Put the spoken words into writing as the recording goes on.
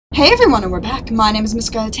Hey everyone, and we're back. My name is Miss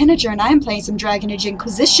Scarlet Tanager, and I am playing some Dragon Age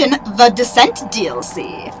Inquisition, The Descent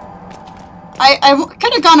DLC. I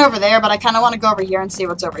could have gone over there, but I kind of want to go over here and see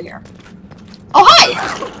what's over here. Oh, hi!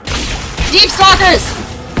 Deep Stalkers!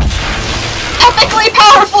 Epically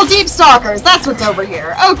powerful Deep Stalkers! That's what's over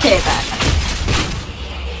here. Okay, then.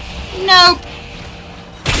 Nope.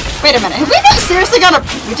 Wait a minute. Have we seriously got a...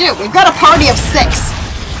 We do. We've got a party of 6.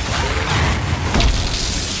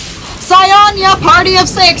 Sionia, party of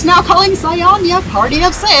 6! Now calling Sionia, party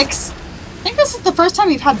of 6! I think this is the first time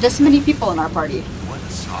we've had this many people in our party.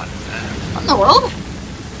 What in the world?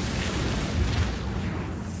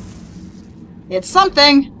 It's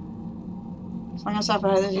something! So I'm gonna stop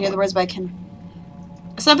to hear the words, but I can...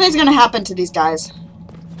 Something's gonna happen to these guys.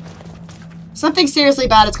 Something seriously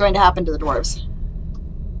bad is going to happen to the dwarves.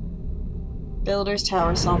 Builder's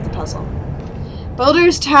Tower, solve the puzzle.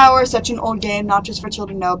 Builder's Tower, such an old game, not just for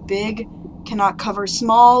children. No, big cannot cover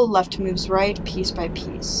small. Left moves right, piece by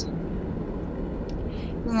piece.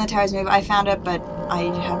 When the towers move, I found it, but I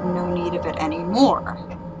have no need of it anymore.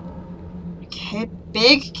 Okay,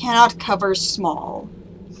 big cannot cover small.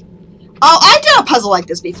 Oh, I've done a puzzle like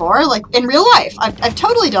this before, like in real life. I've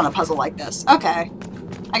totally done a puzzle like this. Okay,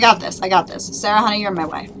 I got this. I got this. Sarah, honey, you're in my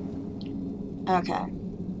way. Okay.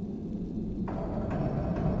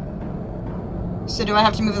 So do I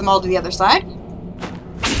have to move them all to the other side?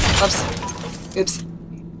 Whoops. Oops.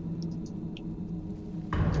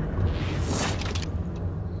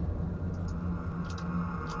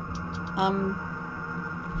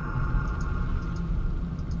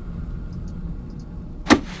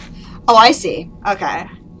 Oh, I see. Okay.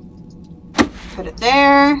 Put it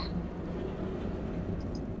there.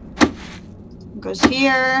 It goes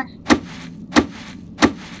here.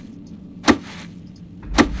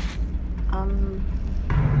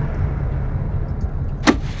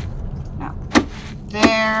 No.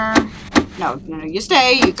 There. No, you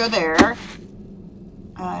stay. You go there.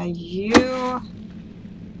 You...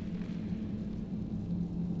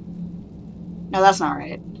 No, that's not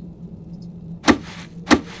right.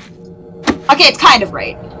 Okay, it's kind of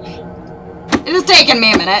right. It has taken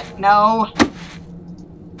me a minute. No.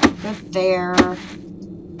 Go there.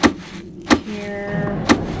 Here.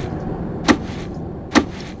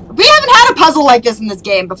 We haven't had a puzzle like this in this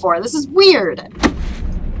game before. This is weird.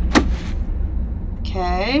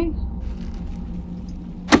 Okay.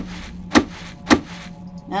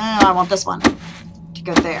 No, I want this one to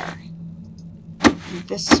go there. And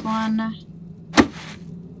this one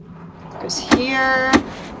goes here.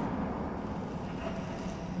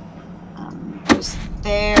 Goes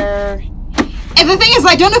there. And the thing is,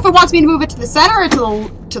 I don't know if it wants me to move it to the center or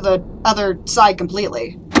to the other side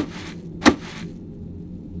completely.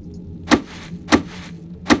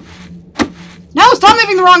 No, stop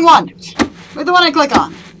moving the wrong one! Move the one I click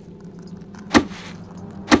on.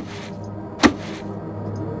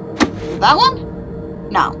 That one?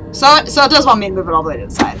 No. So it does want me to move it all the way to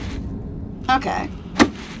the side. Okay.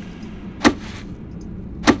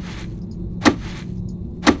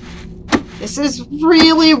 This is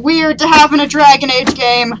really weird to have in a Dragon Age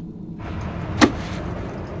game.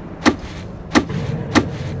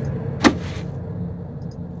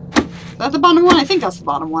 Is that the bottom one? I think that's the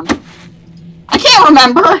bottom one. I can't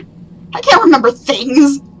remember! I can't remember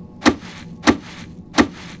things!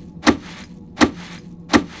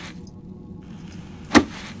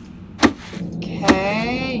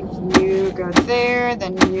 Okay, you go there,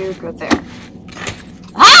 then you go there.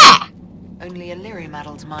 Ah! Only a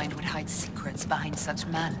lyrium-addled mind would hide secrets behind such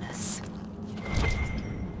madness.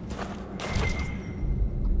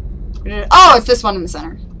 Oh, it's this one in the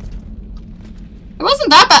center. It wasn't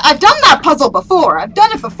that bad. I've done that puzzle before. I've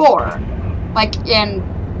done it before. Like, in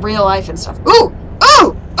real life and stuff. Ooh!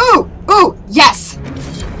 Ooh! Ooh! Ooh! Yes!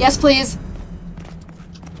 Yes, please.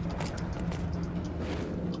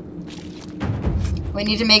 We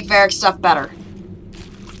need to make Varric's stuff better.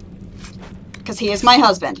 Because he is my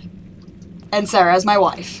husband. And Sarah is my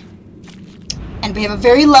wife. And we have a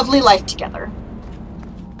very lovely life together.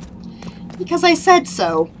 Because I said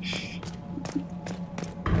so.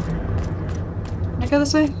 Can I go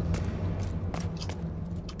this way?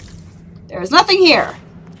 There is nothing here.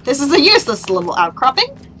 This is a useless little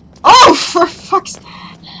outcropping. Oh, for fuck's...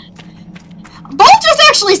 Bolt just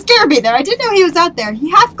actually scared me there. I didn't know he was out there. He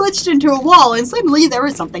half glitched into a wall and suddenly there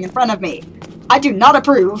was something in front of me. I do not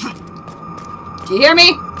approve. Do you hear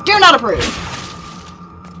me? Do not approve.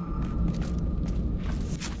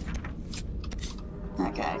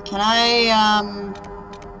 Okay, can I,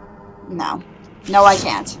 no. No, I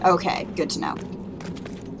can't. Okay, good to know.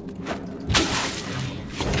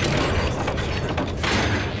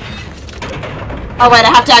 Oh wait, I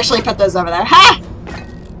have to actually put those over there. Ha!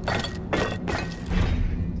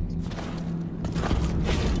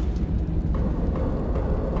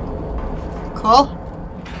 Cool.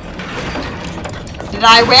 Did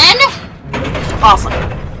I win? Awesome.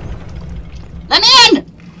 Let me in!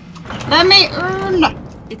 Let me in!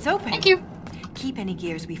 It's open. Thank you. Keep any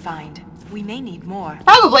gears we find. We may need more.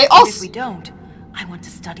 Probably. And Also, if we don't, I want to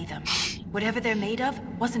study them. Whatever they're made of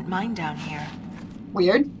wasn't mine down here.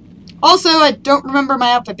 weird. Also, I don't remember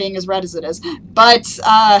my outfit being as red as it is, but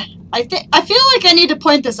I feel like I need to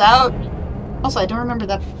point this out. Also, I don't remember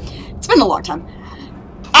that. It's been a long time.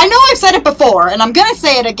 I know I've said it before, and I'm gonna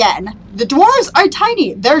say it again. The dwarves are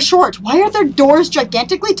tiny. They're short. Why are their doors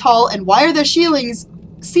gigantically tall, and why are their ceilings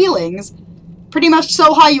pretty much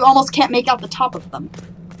so high you almost can't make out the top of them?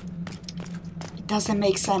 It doesn't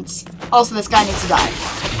make sense. Also, this guy needs to die.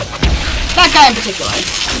 That guy in particular.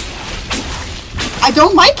 I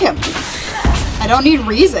don't like him. I don't need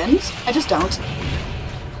reasons. I just don't.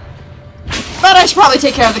 But I should probably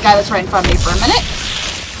take care of the guy that's right in front of me for a minute.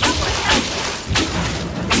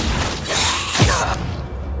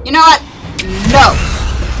 You know what? No.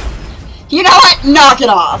 You know what? Knock it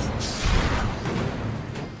off.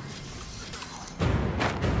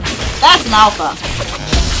 That's an alpha.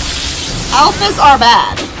 Alphas are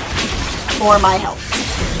bad for my health.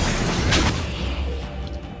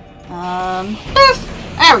 Poof.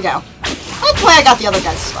 There we go. Hopefully I got the other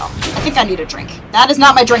guys as well. I think I need a drink. That is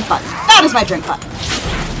not my drink button. That is my drink button.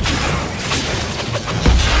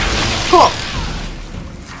 Cool.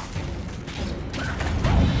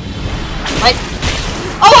 Right.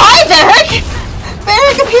 Oh, hi, Varric!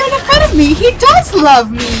 Varric appeared in front of me. He does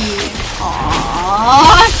love me.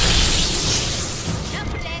 Aww.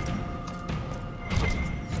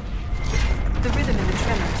 The rhythm in the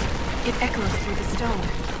tremors. It echoes through the stone.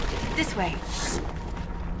 This way.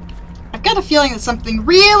 I've got a feeling that something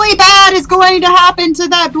really bad is going to happen to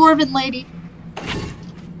that dwarven lady.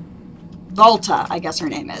 Volta, I guess her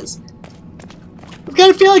name is. I've got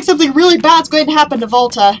a feeling something really bad's going to happen to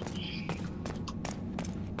Volta.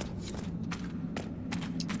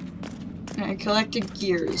 I collected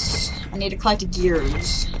gears. I need to collect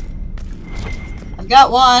gears. I've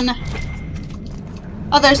got one.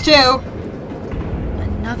 Oh, there's two.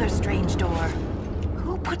 Another strange door.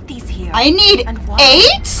 Who put these here? I need And why?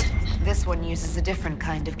 8? This one uses a different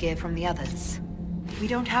kind of gear from the others. We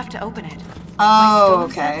don't have to open it. Oh, My stone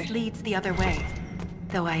okay. sense leads the other way.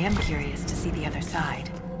 Though I am curious to see the other side.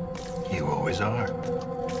 You always are.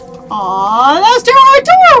 Aw, that's too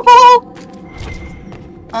adorable!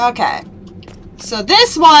 Okay. So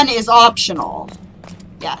this one is optional.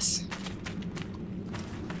 Yes.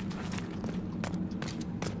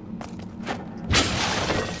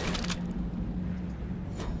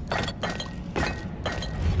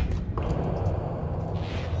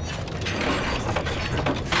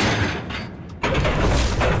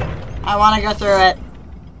 I want to go through it.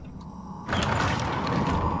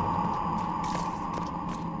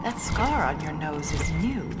 That scar on your nose is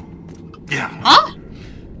new. Yeah. Huh?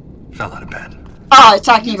 Fell out of bed. Oh, it's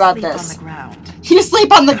talking You about sleep this. on the ground. You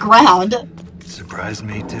sleep on the ground. Surprised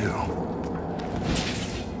me too.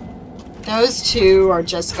 Those two are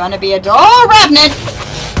just gonna be a oh, Revenant!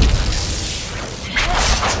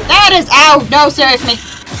 That is ow! No, seriously.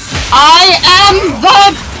 I am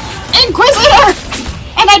the Inquisitor!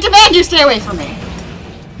 And I demand you stay away from me.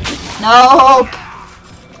 Nope.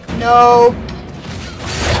 Nope.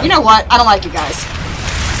 You know what? I don't like you guys.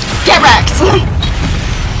 Get wrecked!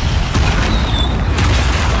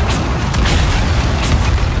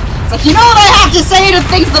 It's like, you know what I have to say to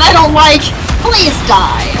things that I don't like? Please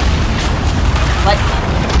die. What?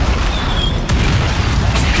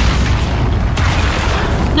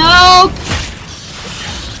 Nope.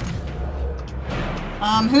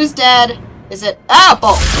 Who's dead? Is it? Ah,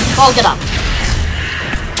 Bull. Bull, get up.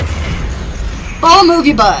 Bull, move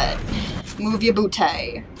your butt. Move your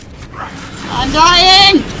booty. I'm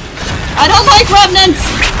dying! I don't like revenants!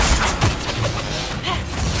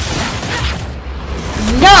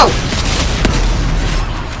 No!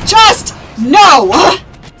 Just no!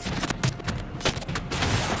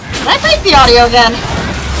 Can I break the audio again?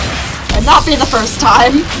 And not be the first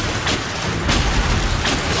time.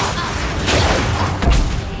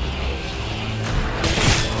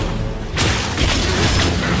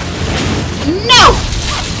 No!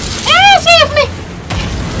 Ah, save me!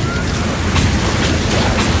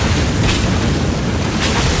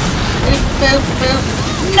 Boop, boop, boop.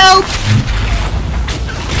 Nope.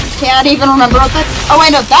 Can't even remember what that... Oh, I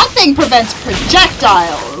know. That thing prevents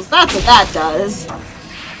projectiles. That's what that does.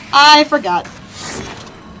 I forgot.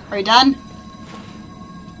 Are you done?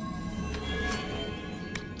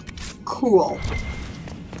 Cool.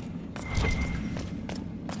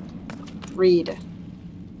 Read.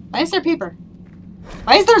 Why is there paper?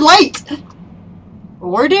 Why is there light?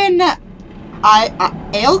 Warden...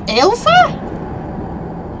 Ailsa?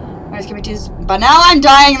 But now I'm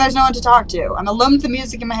dying and there's no one to talk to. I'm alone with the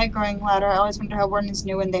music in my head growing louder. I always wonder how wardens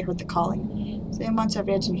knew when they heard the calling. Say a month's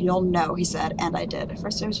every edge and you'll know, he said, and I did. At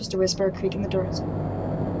first it was just a whisper, a creak in the doors.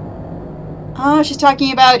 Oh, she's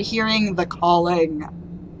talking about hearing the calling.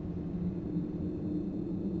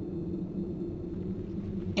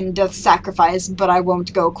 In death sacrifice, but I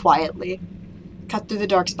won't go quietly. Cut through the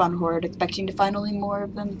darkspawn horde, expecting to find only more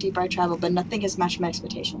of them the deeper I travel, but nothing has matched my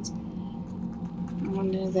expectations.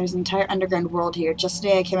 There's an entire underground world here. Just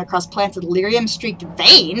today I came across plants with lyrium-streaked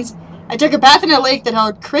veins. I took a bath in a lake that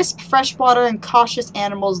held crisp, fresh water and cautious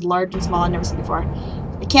animals, large and small, I've never seen before.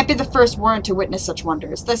 It can't be the first warrant to witness such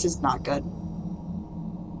wonders. This is not good.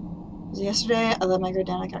 Yesterday, I let my guard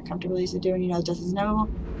down. I got comfortable, easy to do, and you know death is inevitable.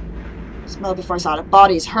 Smell before I saw it.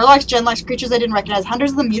 Bodies. Herlocks, genlocks, creatures I didn't recognize.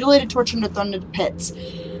 Hundreds of them mutilated, tortured, and thrown into pits.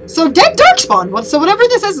 So dead darkspawn! So whatever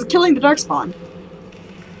this is killing the darkspawn.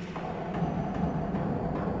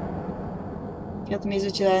 Get the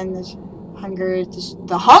music to that and the hunger.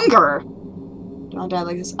 The hunger? Don't die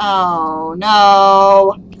like this. Oh,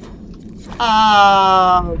 no.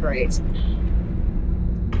 Oh, great.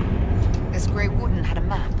 This Grey Warden had a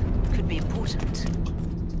map. Could be important.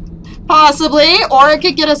 Possibly, or it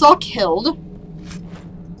could get us all killed.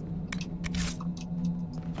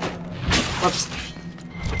 Whoops.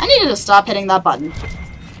 I needed to stop hitting that button.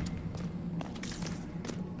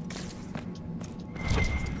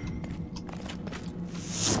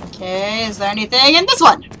 Okay, is there anything in this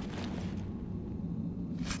one?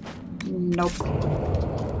 Nope.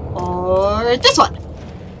 Or this one?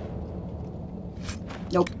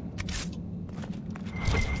 Nope.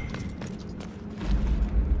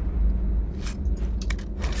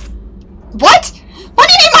 What? What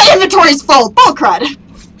do you mean my inventory's full? Bullcrud!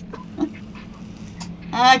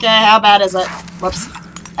 Okay, how bad is it? Whoops.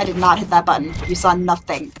 I did not hit that button. You saw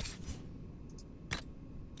nothing.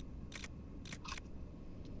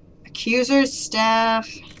 Accuser's staff.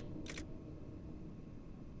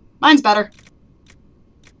 Mine's better.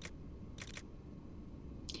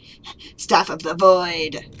 Staff of the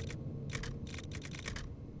Void.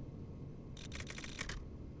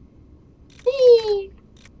 Whee!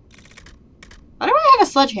 Why do I have a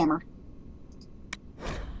sledgehammer?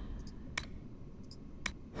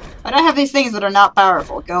 Why do I have these things that are not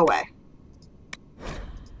powerful? Go away.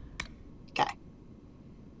 Okay.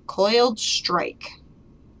 Coiled Strike.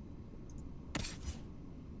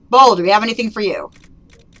 Bull, do we have anything for you?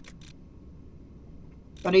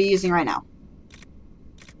 What are you using right now?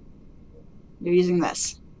 You're using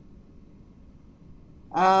this.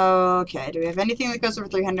 Okay, do we have anything that goes over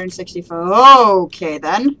 364? Okay,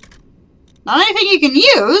 then. Not anything you can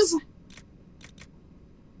use.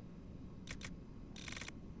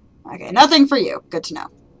 Okay, nothing for you. Good to know.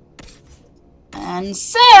 And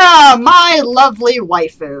Sarah, my lovely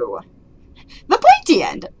waifu. The pointy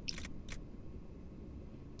end.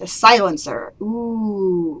 The silencer.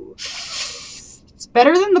 Ooh. It's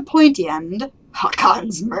better than the pointy end.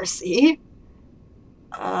 Hakon's mercy.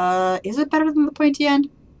 Is it better than the pointy end?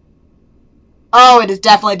 Oh, it is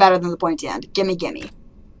definitely better than the pointy end. Gimme, gimme.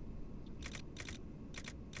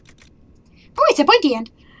 Oh, it's a pointy end.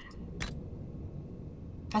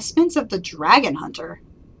 Vestments of the Dragon Hunter.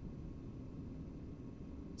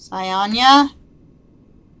 Cyannia.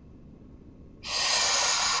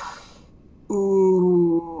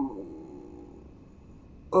 Ooh.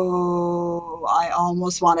 Oh, I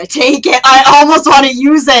almost want to take it. I almost want to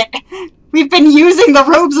use it. We've been using the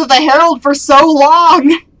robes of the Herald for so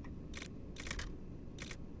long.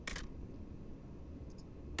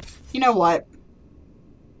 You know what?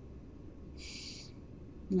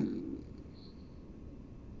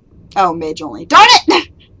 Oh, mage only. Darn it!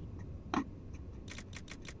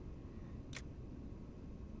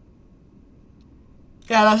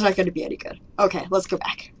 Yeah, that's not going to be any good. Okay, let's go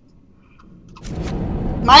back.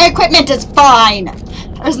 My equipment is fine!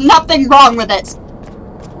 There's nothing wrong with it!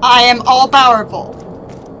 I am all-powerful.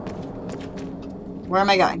 Where am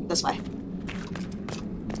I going? This way.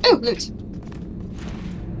 Ooh, loot.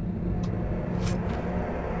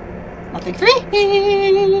 Nothing free.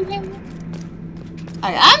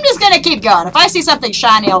 Okay, I'm just gonna keep going. If I see something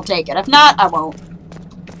shiny, I'll take it. If not, I won't.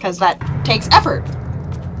 Because that takes effort.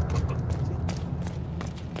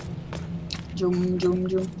 Zoom, zoom,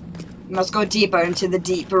 zoom. We must go deeper into the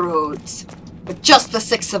deep roads. With just the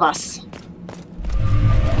 6 of us.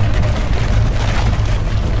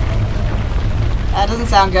 That doesn't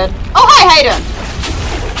sound good. Oh, hi, how you doing?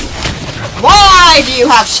 Why do you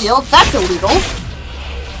have shields? That's illegal.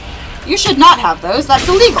 You should not have those. That's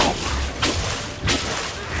illegal.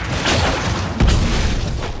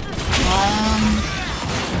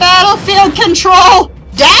 Battlefield control!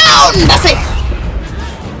 Down, Bessie!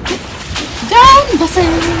 Down, Bessie!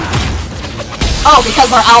 Oh, because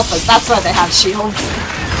they're alphas. That's why they have shields.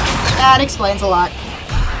 That explains a lot.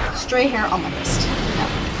 Stray hair on my wrist. No.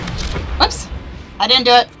 Whoops. I didn't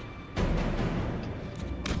do it.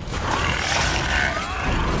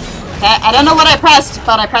 Okay, I don't know what I pressed,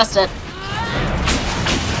 but I pressed it.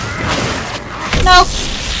 Nope.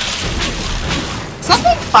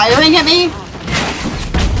 Something firing at me?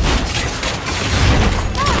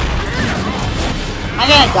 I'm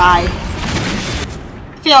gonna die.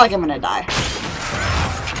 I feel like I'm gonna die.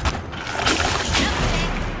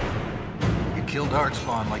 You killed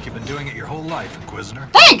Darkspawn like you've been doing it your whole life, Inquisitor.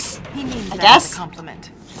 Thanks! He means I that guess. as a compliment.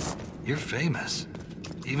 You're famous.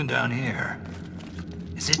 Even down here.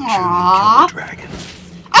 Is it true Aww. you killed the dragon?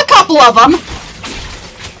 A couple of them!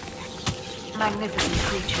 Magnificent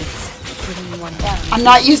creatures. Putting one down. I'm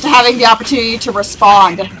not used to having the opportunity to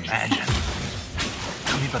respond. I can imagine.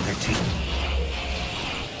 Tell me about their teeth.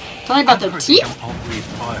 Tell me about their I've heard teeth? They don't all breathe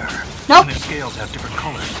fire. Nope. And their scales have different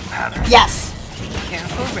colors and patterns. Yes.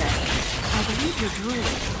 Careful, Red. I believe you're drooling.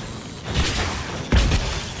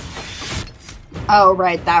 Oh,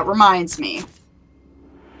 right. That reminds me.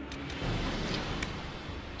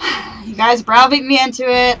 You guys browbeat me into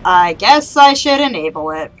it. I guess I should enable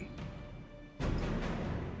it.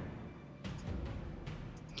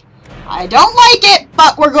 I don't like it,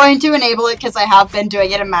 but we're going to enable it because I have been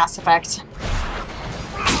doing it in Mass Effect.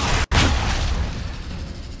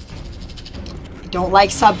 I don't like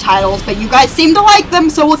subtitles, but you guys seem to like them,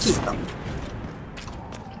 so we'll keep them.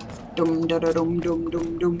 Dum da da dum dum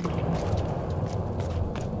dum dum.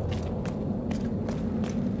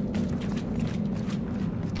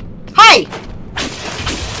 Hi!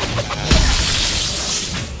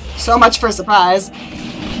 So much for surprise.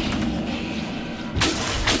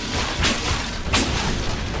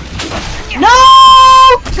 No!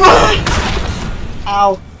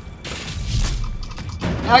 Ow.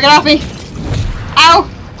 No, get off me! Ow!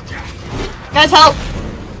 Guys, help!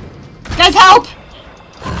 Guys, help!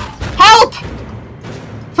 Help!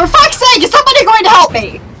 For fuck's sake, is somebody going to help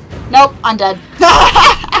me? Nope, I'm dead.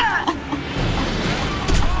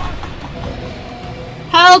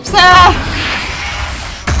 Help, Sarah!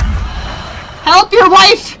 Help your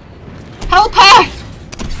wife! Help her!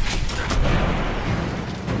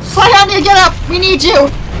 Slayanya, get up! We need you!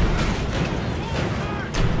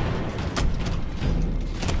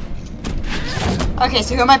 Okay,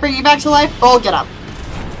 so who am I bringing back to life? Bull, get up.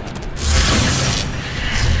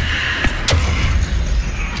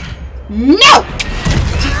 No!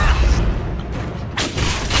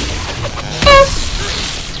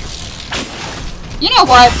 You know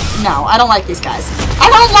what? No, I don't like these guys. I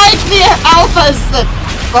don't like the alphas that...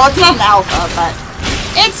 Well, it's not an alpha, but...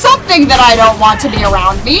 It's something that I don't want to be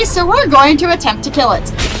around me, so we're going to attempt to kill it.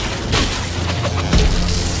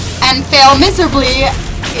 And fail miserably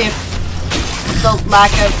if the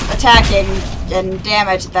lack of attacking and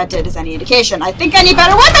damage that did is any indication. I think I need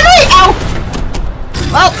better weaponry! Ow!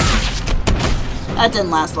 Well, that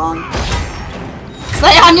didn't last long.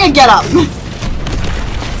 Slayanya, get up!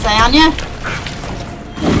 Slayanya?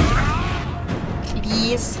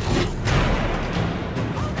 Please.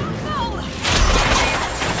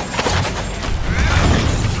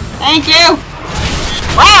 Thank you!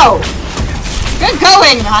 Wow! Good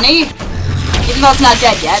going, honey! Even though it's not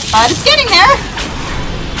dead yet, but it's getting there!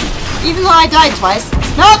 Even though I died twice.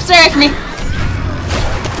 Nope, stay away from me!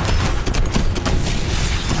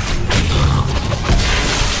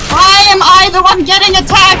 Why am I the one getting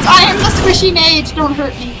attacked? I am the squishy mage, don't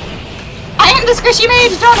hurt me. I am the squishy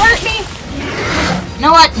mage, don't hurt me! You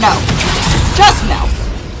know what? No. Just no.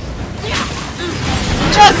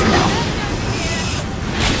 Just no.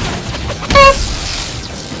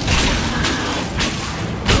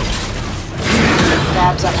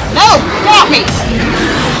 Stabs up. No! Get off me!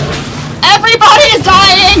 Everybody is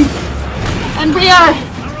dying! And we are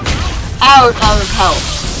out of health.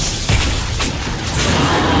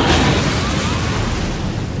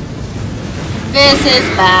 This is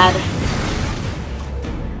bad.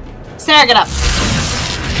 Sarah, get up.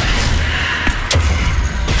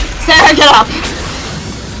 Sarah, get up.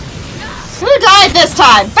 Who died this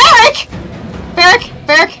time? Varric! Varric,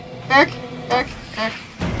 Varric, Varric, Varric, Varric,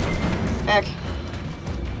 Varric,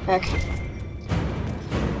 Varric.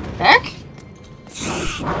 Varric?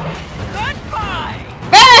 Goodbye!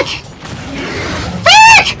 Varric!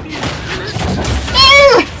 Varric!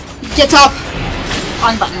 No! Get up!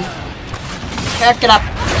 Wrong button. Pick it up.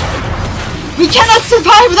 We cannot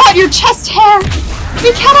survive without your chest hair!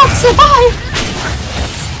 We cannot survive!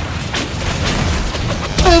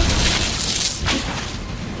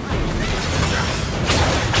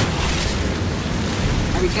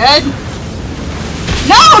 Are we good?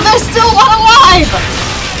 No! There's still one alive!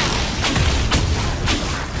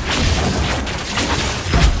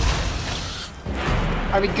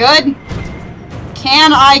 Are we good?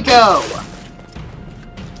 Can I go?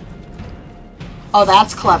 Oh,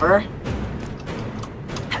 that's clever.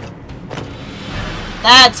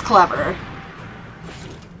 That's clever.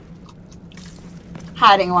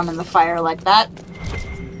 Hiding one in the fire like that.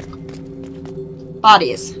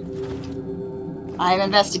 Bodies. I am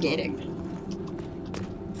investigating.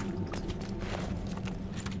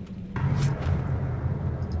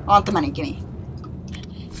 I want the money, gimme.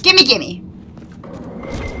 Gimme, gimme!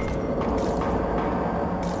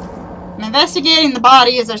 I'm investigating the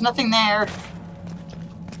bodies, there's nothing there.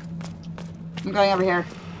 I'm going over here.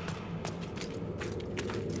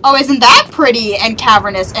 Oh, isn't that pretty and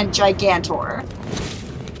cavernous and gigantor?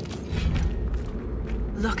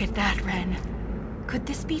 Look at that, Ren. Could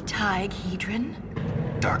this be Hedron?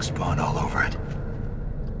 Darkspawn all over it.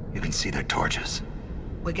 You can see their torches.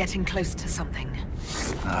 We're getting close to something.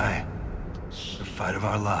 Aye. The fight of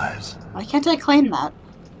our lives. Why can't I claim that?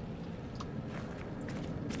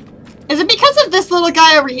 Is it because of this little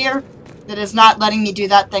guy over here that is not letting me do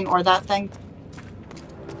that thing or that thing?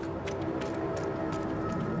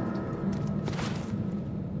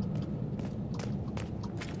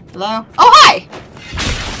 Hello? Oh, hi!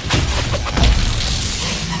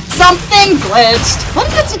 Something glitched! What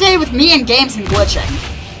is it today with me and games and glitching?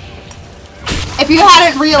 If you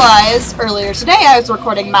hadn't realized, earlier today I was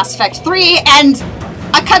recording Mass Effect 3, and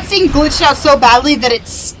a cutscene glitched out so badly that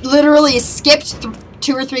it literally skipped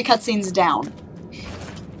 2 or 3 cutscenes down.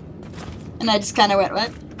 And I just kind of went,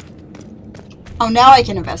 what? Oh, now I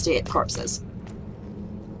can investigate the corpses.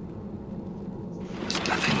 There's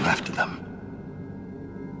nothing left of them.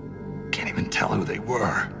 Can't even tell who they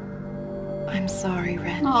were. I'm sorry,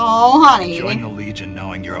 Ren. Oh, honey. Join the Legion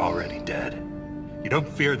knowing you're already dead. You don't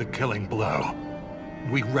fear the killing blow.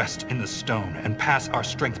 We rest in the stone and pass our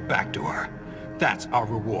strength back to her. That's our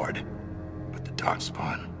reward. But the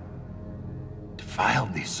Darkspawn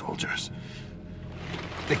defiled these soldiers.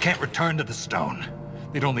 They can't return to the stone.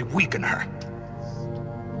 They'd only weaken her.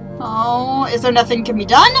 Oh, is there nothing can be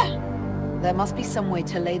done? There must be some way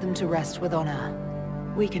to lay them to rest with honor.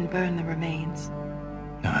 We can burn the remains.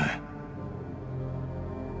 Aye.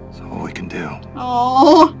 That's all we can do.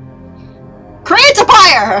 Oh. Create a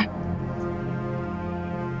fire!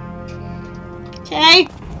 Okay.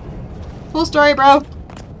 Full story, bro.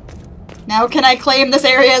 Now can I claim this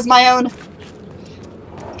area as my own?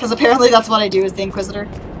 Because apparently that's what I do as the Inquisitor.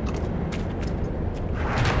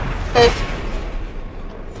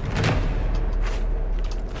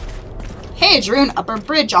 Hey, Droon, upper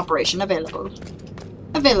bridge operation available.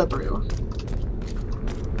 Available.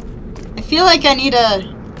 I feel like I need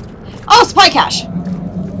a... Oh, supply cache!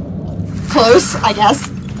 Close, I guess.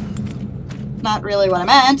 Not really what I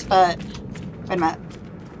meant, but... Wait a minute.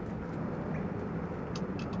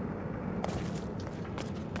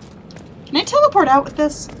 Can I teleport out with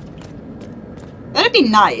this? That'd be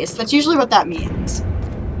nice. That's usually what that means.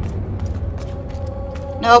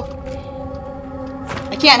 Nope.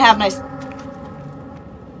 I can't have nice...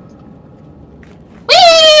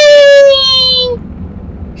 Whee!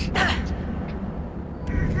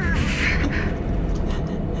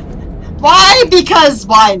 Why? Because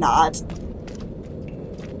why not?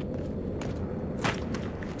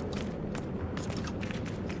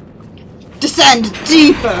 Descend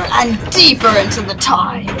deeper and deeper into the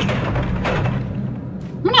tide.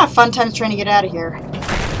 I'm gonna have fun times trying to get out of here.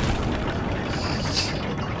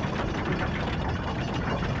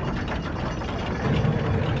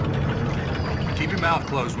 Keep your mouth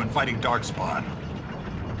closed when fighting Darkspawn.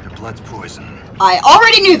 Their blood's poison. I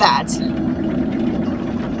already knew that.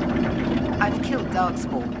 I've killed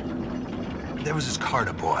Darkspawn. There was this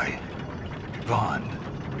Carter boy, Vaughn,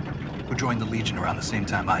 who joined the Legion around the same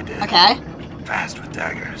time I did. Okay. Fast with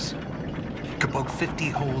daggers. Could poke 50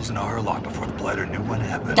 holes in a Hurlock before the Blighter knew what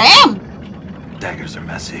happened. Damn! Daggers are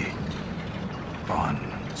messy. Vaughn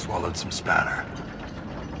swallowed some spatter.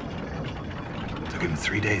 Took him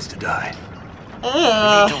 3 days to die. We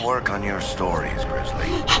need to work on your stories, Grizzly.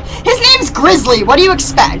 His name's Grizzly. What do you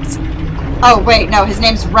expect? Oh, wait, no, his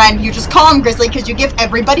name's Ren. You just call him Grizzly because you give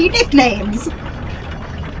everybody nicknames.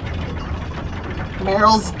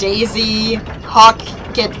 Meryl's Daisy. Hawk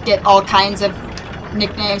get all kinds of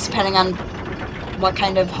nicknames depending on what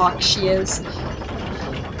kind of hawk she is.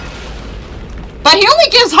 But he only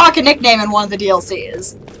gives Hawk a nickname in one of the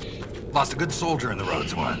DLCs. Lost a good soldier in the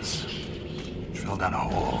roads once. She fell down a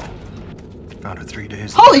hole. Found her 3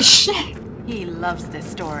 days Holy later. shit! He loves this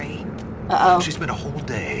story. Uh-oh. She spent a whole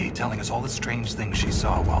day telling us all the strange things she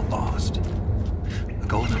saw while lost. A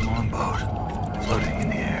golden longboat floating in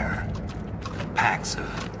the air. Packs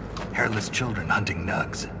of hairless children hunting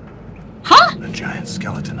nugs. Huh? And a giant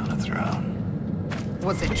skeleton on a throne.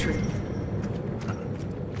 Was it true?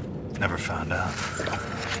 Never found out.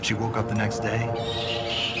 She woke up the next day.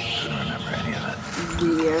 Couldn't remember any of it.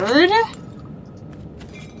 Weird.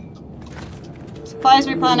 Supplies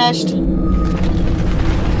replenished.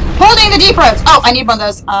 Holding the deep roads! Oh, I need one of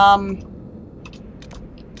those.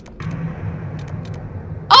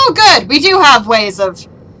 Oh, good! We do have ways of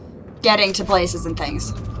getting to places and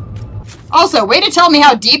things. Also, way to tell me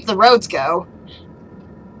how deep the roads go.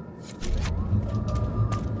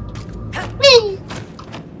 Whee!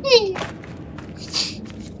 Whee!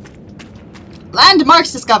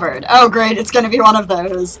 Landmarks discovered. Oh, great. It's gonna be one of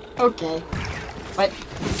those. Okay. What?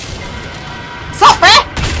 Sup, bruh?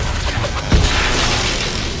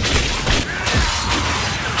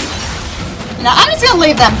 You know, I'm just gonna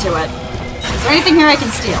leave them to it. Is there anything here I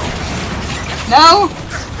can steal? No?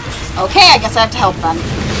 Okay, I guess I have to help them.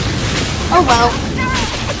 Oh well.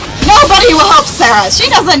 Nobody will help Sarah! She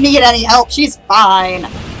doesn't need any help, she's fine.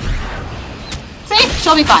 See?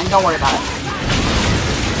 She'll be fine, don't worry about it.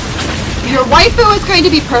 Your waifu is going to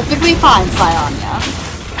be perfectly fine, Sionia.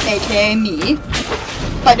 AKA me.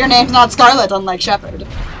 But your name's not Scarlet, unlike Shepard.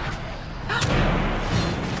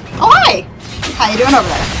 Oh, hi! How you doing over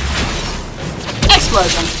there?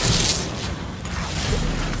 Explosion.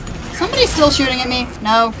 Somebody's still shooting at me?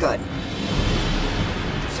 No? Good.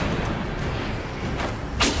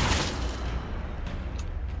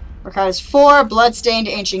 Requires 4 blood-stained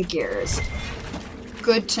ancient gears.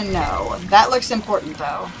 Good to know. That looks important,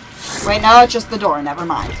 though. Right now, it's just the door. Never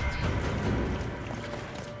mind.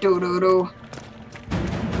 Do-do-do.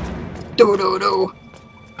 Do-do-do.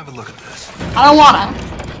 Have a look at this. I don't wanna.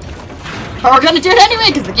 But we're gonna do it anyway,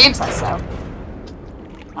 because the game says so.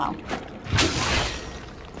 Oh.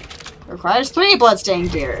 Requires 3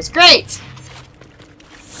 bloodstained gears. Great!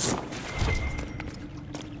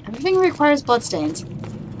 Everything requires bloodstains.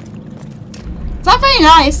 It's not very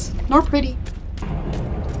nice, nor pretty.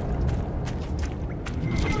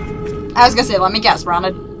 I was gonna say, let me guess, we're on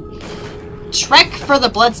a trek for the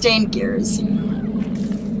bloodstained gears.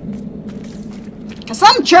 Cause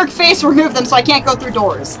some jerk face removed them so I can't go through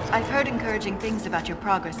doors. I've heard encouraging things about your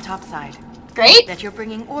progress topside. Great? That you're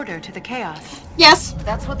bringing order to the chaos. Yes.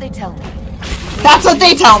 That's what they tell me. That's what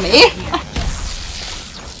they tell me.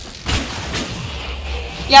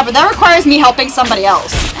 Yeah, but that requires me helping somebody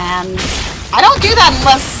else. And I don't do that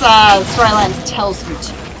unless Storyline tells me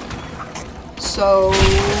to. So,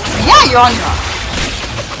 yeah, you're on your own.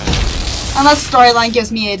 Unless Storyline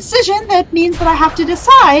gives me a decision that means that I have to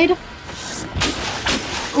decide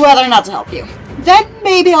whether or not to help you. Then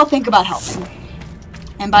maybe I'll think about helping.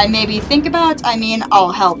 And by maybe think about, I mean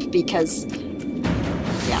I'll help because,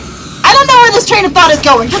 yeah. I don't know where this train of thought is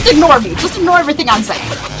going. Just ignore me. Just ignore everything I'm saying.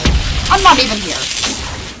 I'm not even here.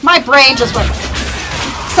 My brain just went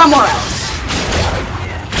somewhere else.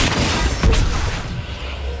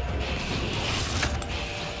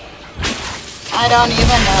 I don't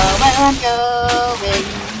even know where I'm going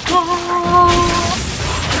now.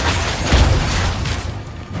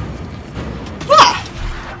 Ah.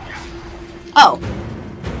 Oh.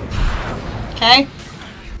 Okay.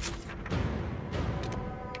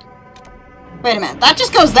 Wait a minute, that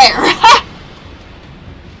just goes there.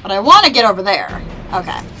 But I want to get over there.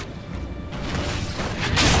 Okay.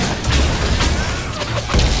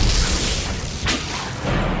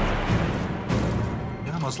 I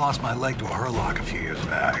almost lost my leg to a hurlock a few years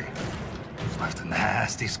back. Left a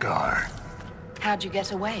nasty scar. How'd you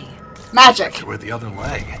get away? Magic. Kicked it with the other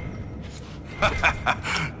leg.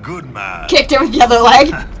 Good man. Kicked it with the other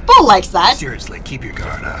leg. Bull likes that. Seriously, keep your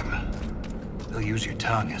guard up. They'll use your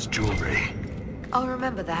tongue as jewelry. I'll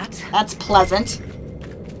remember that. That's pleasant.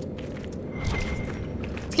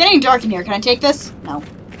 It's getting dark in here. Can I take this? No.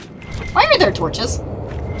 Why are there torches?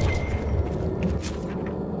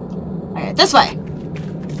 Okay, this way.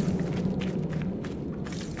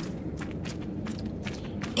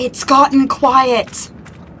 It's gotten quiet.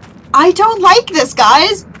 I don't like this,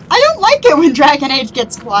 guys. I don't like it when Dragon Age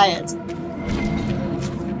gets quiet.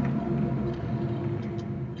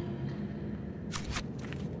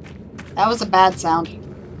 That was a bad sound.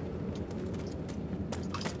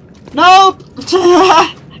 Nope!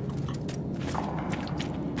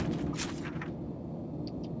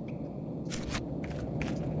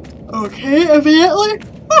 Okay, evidently.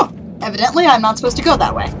 Oh, evidently I'm not supposed to go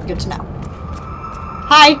that way. Good to know.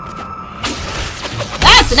 Hi.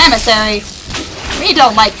 That's an emissary. We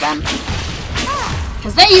don't like them.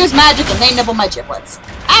 Because they use magic and they nibble my giblets.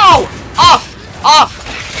 Ow! Off! Off!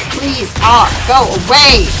 Please, go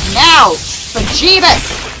away! Now! For Jeebus!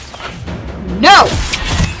 No!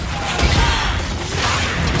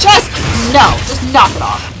 Just knock it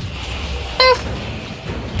off.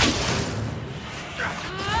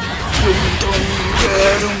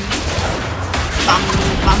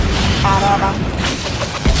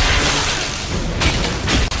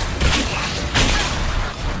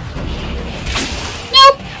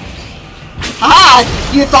 Nope! Haha!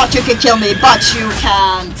 You thought you could kill me, but you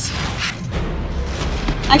can't.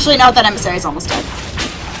 Actually, no, that emissary is almost dead.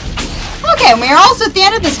 Okay, we are also at the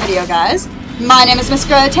end of this video, guys. My name is Miss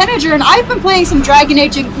Scarlet Tanager, and I've been playing some Dragon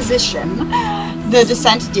Age Inquisition, the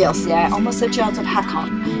Descent DLC. I almost said Childs of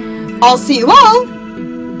Hakon. I'll see you all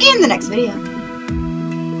in the next video.